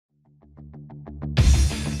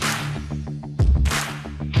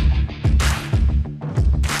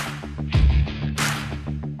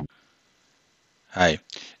Hi,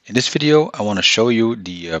 in this video I want to show you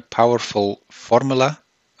the powerful formula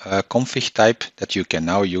config type that you can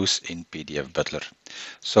now use in PDF Butler.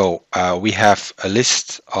 So we have a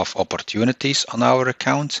list of opportunities on our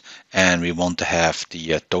account and we want to have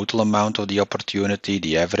the total amount of the opportunity,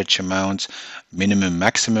 the average amount, minimum,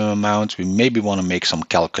 maximum amount. We maybe want to make some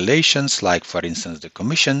calculations like for instance the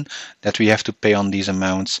commission that we have to pay on these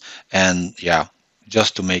amounts, and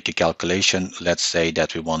just to make a calculation, let's say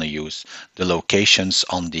that we want to use the locations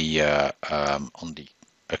on the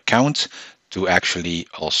account to actually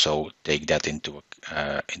also take that into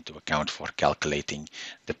account for calculating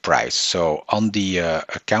the price. So on the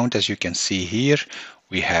account, as you can see here,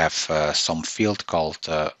 we have some field called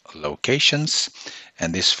locations,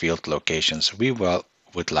 and this field locations we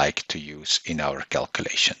would like to use in our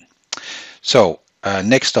calculation. So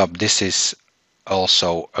next up, this is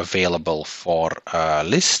also available for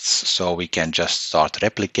lists, so we can just start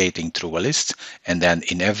replicating through a list and then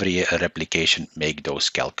in every replication make those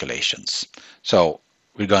calculations. So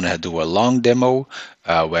we're gonna do a long demo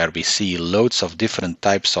where we see loads of different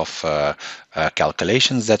types of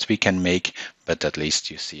calculations that we can make, but at least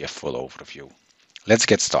you see a full overview. Let's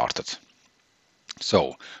get started.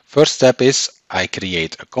 So first step is I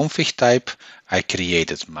create a config type. I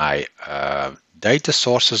created my data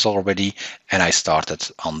sources already, and I started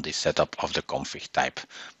on the setup of the config type.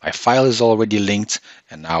 My file is already linked,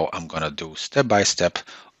 and now I'm going to do step by step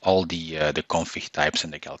all the config types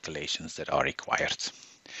and the calculations that are required.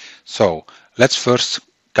 So let's first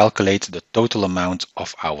calculate the total amount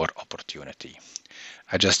of our opportunity.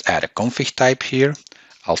 I just add a config type here.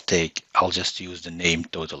 I'll just use the name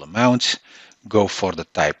total amount, go for the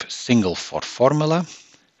type single for formula.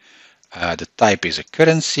 The type is a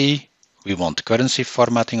currency. We want currency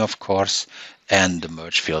formatting, of course, and the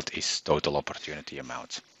merge field is total opportunity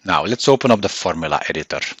amount. Now let's open up the formula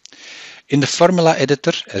editor. In the formula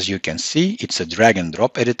editor, as you can see, it's a drag and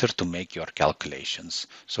drop editor to make your calculations.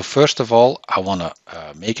 So first of all, I want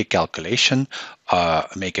to make a calculation,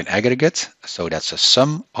 make an aggregate. So that's a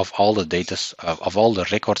sum of all the data, of all the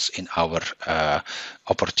records in our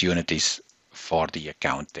opportunities for the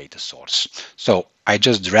account data source. So I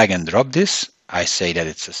just drag and drop this. I say that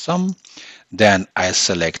it's a sum. Then I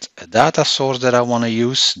select a data source that I want to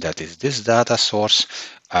use. That is this data source.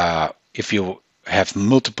 If you have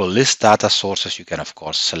multiple list data sources, you can of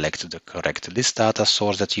course select the correct list data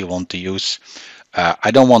source that you want to use. I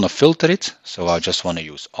don't want to filter it, so I just want to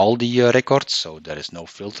use all the records, so there is no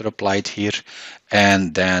filter applied here.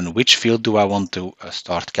 And then which field do I want to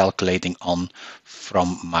start calculating on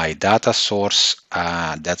from my data source?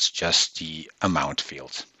 That's just the amount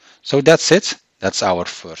field. So that's it. That's our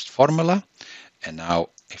first formula. And now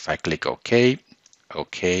if I click OK,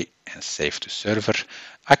 and save to server,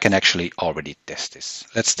 I can actually already test this.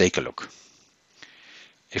 Let's take a look.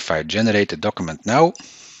 If I generate a document now,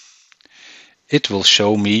 it will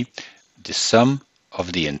show me the sum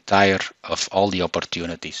of the of all the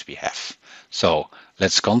opportunities we have. So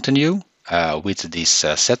let's continue with this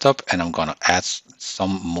setup, and I'm going to add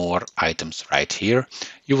some more items right here.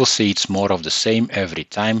 You will see it's more of the same every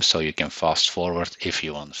time, so you can fast forward if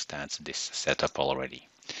you understand this setup already.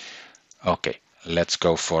 Okay, let's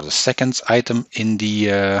go for the second item in the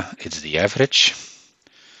it's the average.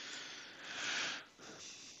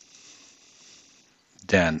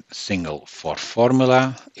 Then single for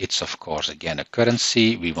formula, it's of course again a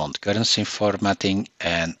currency. We want currency formatting,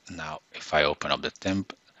 and now if I open up the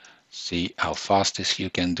temp, see how fast you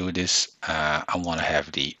can do this. I want to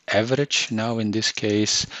have the average now in this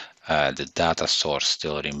case. The data source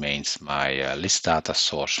still remains my list data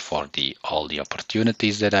source for all the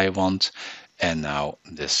opportunities that I want. And now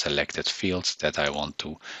the selected fields that I want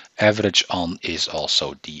to average on is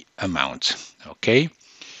also the amount. Okay,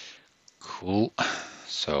 cool.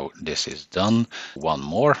 So this is done. One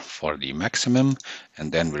more for the maximum,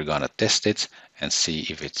 and then we're gonna test it and see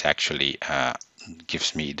if it actually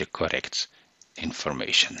gives me the correct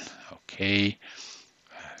information. Okay,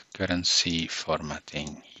 currency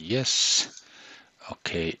formatting, yes.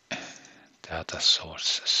 Okay, data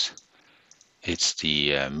sources. It's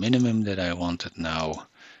the minimum that I wanted now.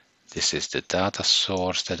 This is the data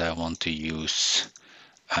source that I want to use,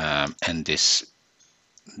 and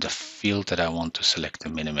the field that I want to select the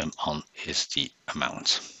minimum on is the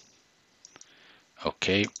amount.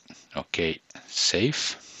 Okay,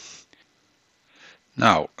 save.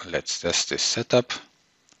 Now let's test this setup.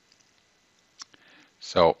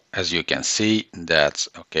 So as you can see that,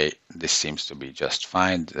 okay, this seems to be just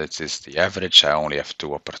fine. This is the average. I only have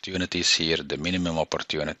two opportunities here, the minimum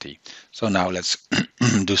opportunity. So now let's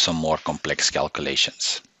do some more complex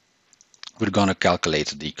calculations. we're going to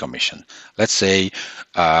calculate the commission. Let's say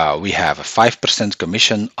we have a 5%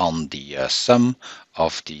 commission on the sum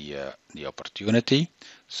of the opportunity.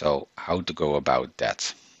 So how to go about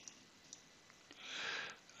that?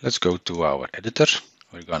 Let's go to our editor.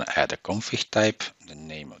 We're going to add a config type. The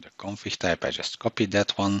name of the config type, I just copied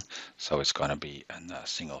that one. So it's going to be a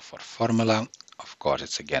single for formula. Of course,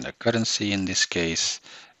 it's again a currency in this case.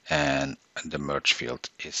 And the merge field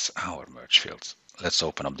is our merge field. Let's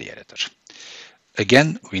open up the editor.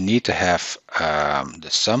 Again, we need to have the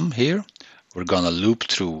sum here. We're going to loop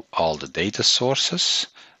through all the data sources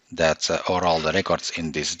that or all the records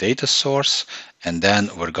in this data source, and then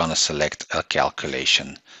we're going to select a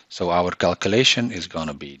calculation. So our calculation is going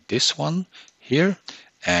to be this one here,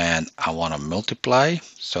 and I want to multiply.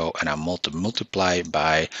 So, and I multiply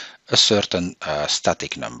by a certain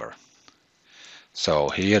static number. So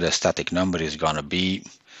here the static number is going to be,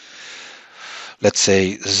 let's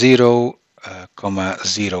say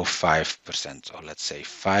 0.05%, or let's say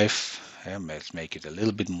 5. Let's make it a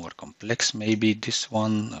little bit more complex, maybe this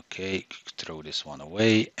one. Okay, throw this one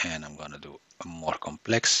away, and I'm going to do a more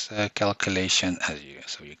complex calculation,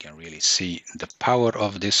 so you can really see the power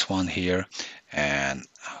of this one here. And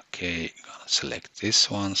okay, I'm going to select this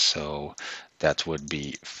one, so that would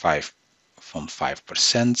be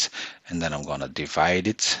 5%, and then I'm going to divide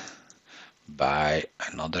it by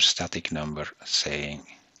another static number saying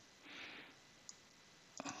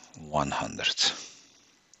 100.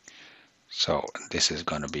 So this is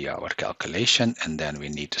going to be our calculation, and then we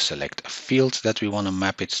need to select a field that we want to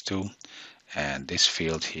map it to, and this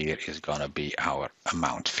field here is going to be our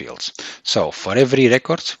amount field. So for every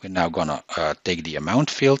record, we're now going to take the amount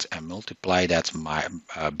field and multiply that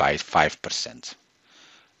by 5%.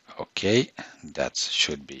 Okay, that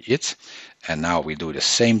should be it. And now we do the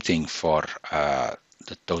same thing for the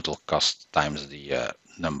total cost times the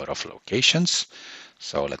number of locations.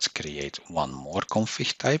 So let's create one more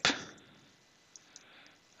config type.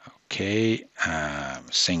 Okay,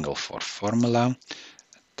 single for formula.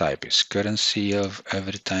 Type is currency of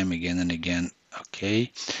every time, again and again. Okay,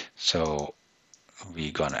 so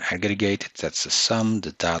we're gonna aggregate it. That's the sum.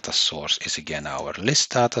 The data source is again our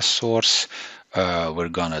list data source. We're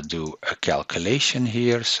gonna do a calculation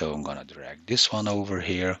here. So I'm gonna drag this one over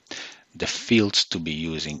here. The fields to be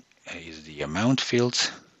using is the amount field.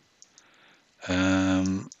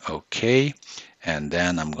 Okay, and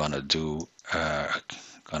then I'm gonna do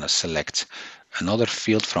gonna select another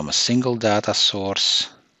field from a single data source,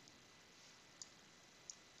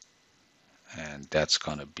 and that's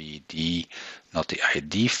gonna be the not the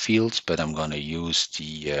ID fields, but I'm gonna use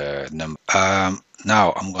the number.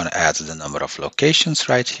 Now I'm gonna add the number of locations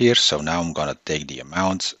right here. So now I'm gonna take the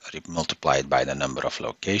amount, multiply it by the number of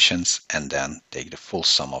locations, and then take the full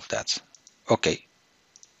sum of that. Okay,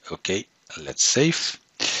 let's save.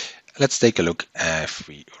 Let's take a look if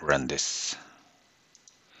we run this.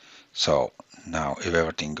 So now if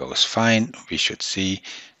everything goes fine, we should see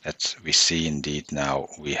that we see indeed now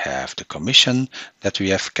we have the commission that we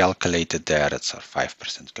have calculated there. That's our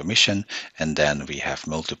 5% commission. And then we have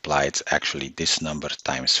multiplied actually this number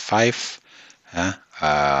times 5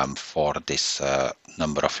 for this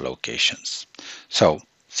number of locations. So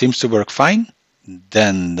seems to work fine.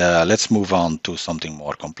 Then let's move on to something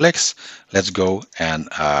more complex. Let's go and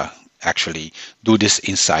actually do this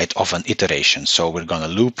inside of an iteration. So we're going to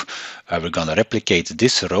loop, we're going to replicate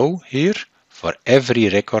this row here for every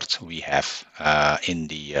record we have in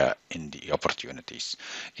the opportunities.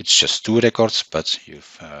 It's just 2 records, but you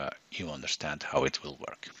understand how it will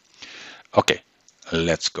work. Okay,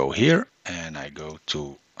 let's go here, and I go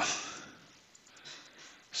to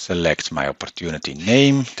select my opportunity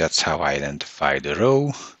name. That's how I identify the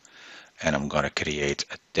row, and I'm going to create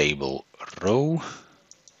a table row.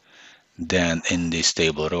 Then in this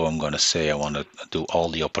table row, I'm going to say I want to do all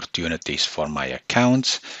the opportunities for my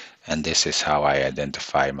account, and this is how I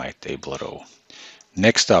identify my table row.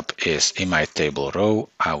 Next up is in my table row,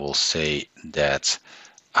 I will say that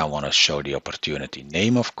I want to show the opportunity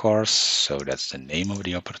name, of course, so that's the name of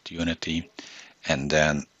the opportunity, and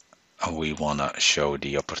then we want to show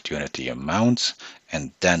the opportunity amount,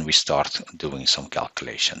 and then we start doing some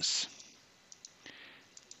calculations.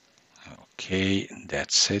 Okay,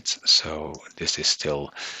 that's it. So this is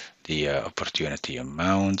still the opportunity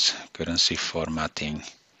amount, currency formatting.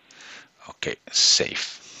 Okay,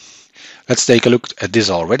 save. Let's take a look at this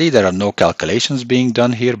already. There are no calculations being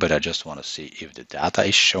done here, but I just want to see if the data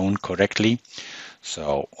is shown correctly.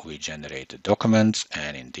 So we generate the document,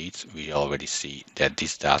 and indeed we already see that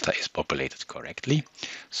this data is populated correctly.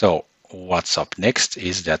 So what's up next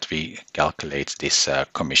is that we calculate this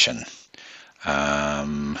commission.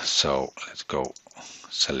 So let's go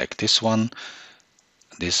select this one,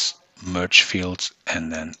 this merge field,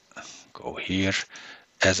 and then go here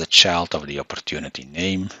as a child of the opportunity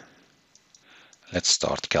name. Let's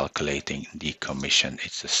start calculating the commission.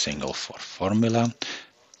 It's a single for formula,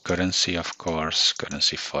 currency, of course,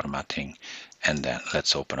 currency formatting, and then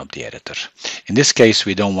let's open up the editor. In this case,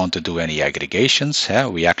 we don't want to do any aggregations.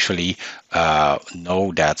 We actually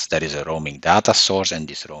know that there is a roaming data source, and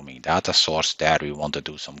this roaming data source there we want to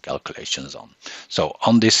do some calculations on. So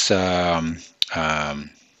on this,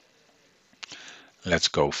 let's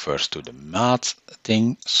go first to the math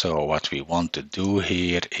thing. So what we want to do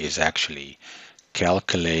here is actually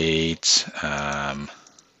calculate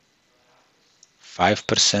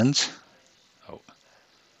 5%.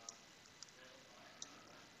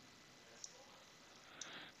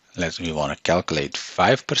 We want to calculate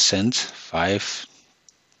 5%, 5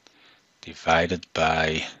 divided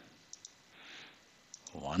by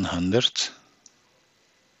 100.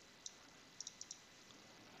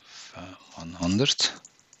 100.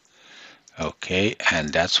 Okay,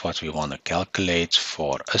 and that's what we want to calculate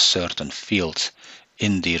for a certain field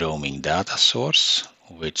in the roaming data source,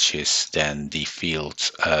 which is then the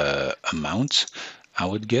field amount, I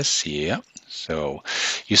would guess. Yeah. So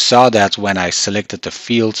you saw that when I selected the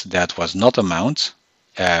field that was not amount,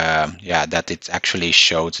 that it actually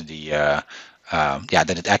showed the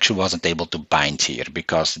that it actually wasn't able to bind here,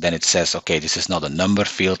 because then it says, okay, this is not a number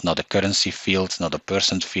field, not a currency field, not a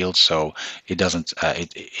percent field, so it doesn't,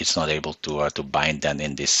 it's not able to bind then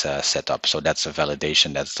in this setup. So that's a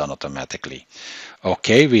validation that's done automatically.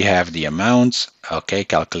 Okay, we have the amount. Okay,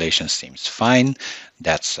 calculation seems fine.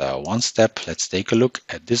 That's one step. Let's take a look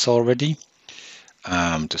at this already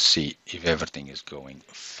to see if everything is going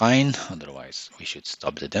fine. Otherwise, we should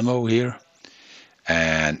stop the demo here.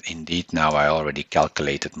 And indeed, now I already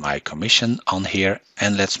calculated my commission on here,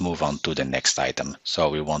 and let's move on to the next item. So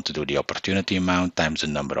we want to do the opportunity amount times the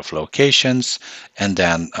number of locations, and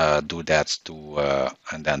then do that to,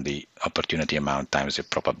 and then the opportunity amount times the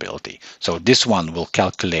probability. So this one will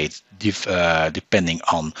calculate depending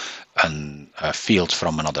on a field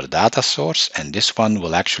from another data source, and this one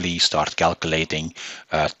will actually start calculating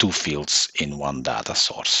two fields in one data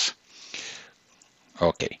source.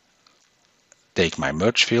 Okay. Take my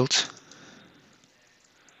merge field,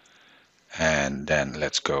 and then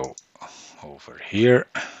let's go over here.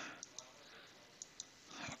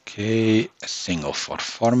 Okay, a single for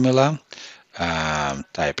formula.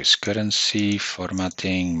 Type is currency,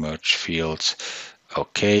 formatting, merge fields.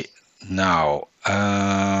 Okay, now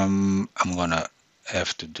I'm gonna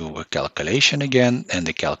have to do a calculation again, and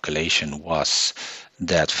the calculation was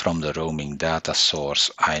that from the roaming data source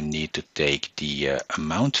I need to take the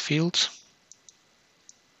amount field,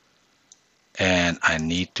 and I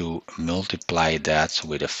need to multiply that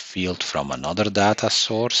with a field from another data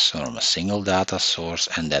source, from a single data source,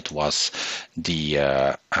 and that was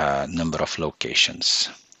the number of locations.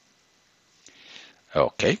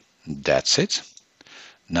 Okay, that's it.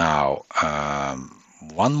 Now,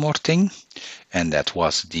 one more thing, and that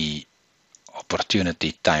was the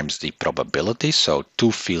opportunity times the probability. So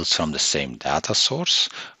two fields from the same data source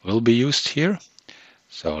will be used here.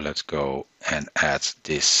 So let's go and add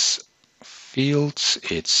this fields.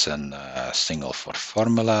 It's a single for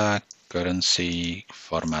formula, currency,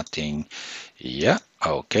 formatting. Yeah,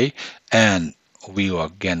 okay. And we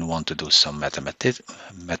again want to do some mathematics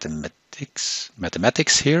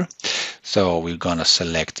here. So we're gonna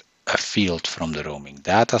select a field from the roaming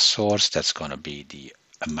data source. That's gonna be the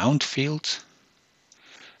amount field.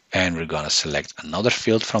 And we're gonna select another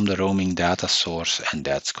field from the roaming data source, and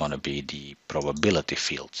that's gonna be the probability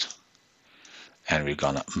field. And we're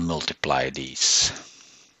gonna multiply these.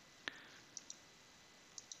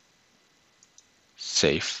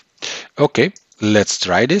 Save. Okay, let's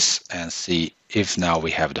try this and see if now we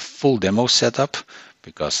have the full demo set up,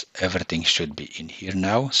 because everything should be in here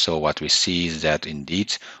now. So what we see is that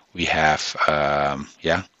indeed we have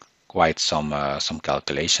quite some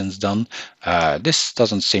calculations done. This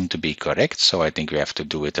doesn't seem to be correct, so I think we have to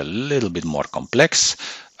do it a little bit more complex,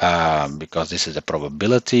 because this is a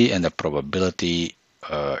probability, and the probability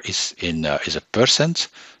is a percent.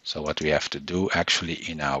 So what we have to do actually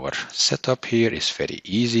in our setup here is very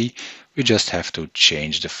easy. We just have to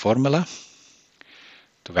change the formula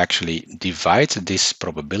to actually divide this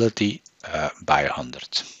probability by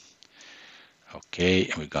 100. Okay,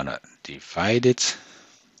 and we're gonna divide it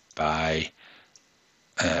by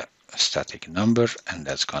a static number, and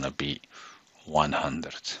that's gonna be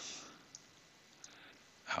 100.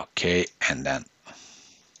 Okay, and then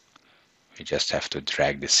we just have to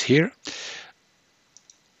drag this here.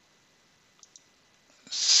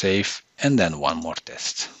 save, and then one more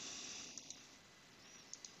test.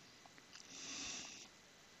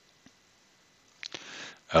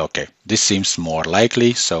 Okay, this seems more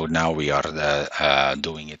likely, so now we are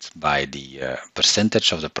doing it by the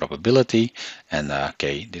percentage of the probability, and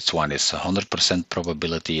okay, this one is 100%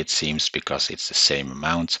 probability it seems because it's the same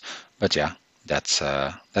amount, but yeah, that's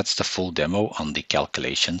the full demo on the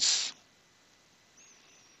calculations.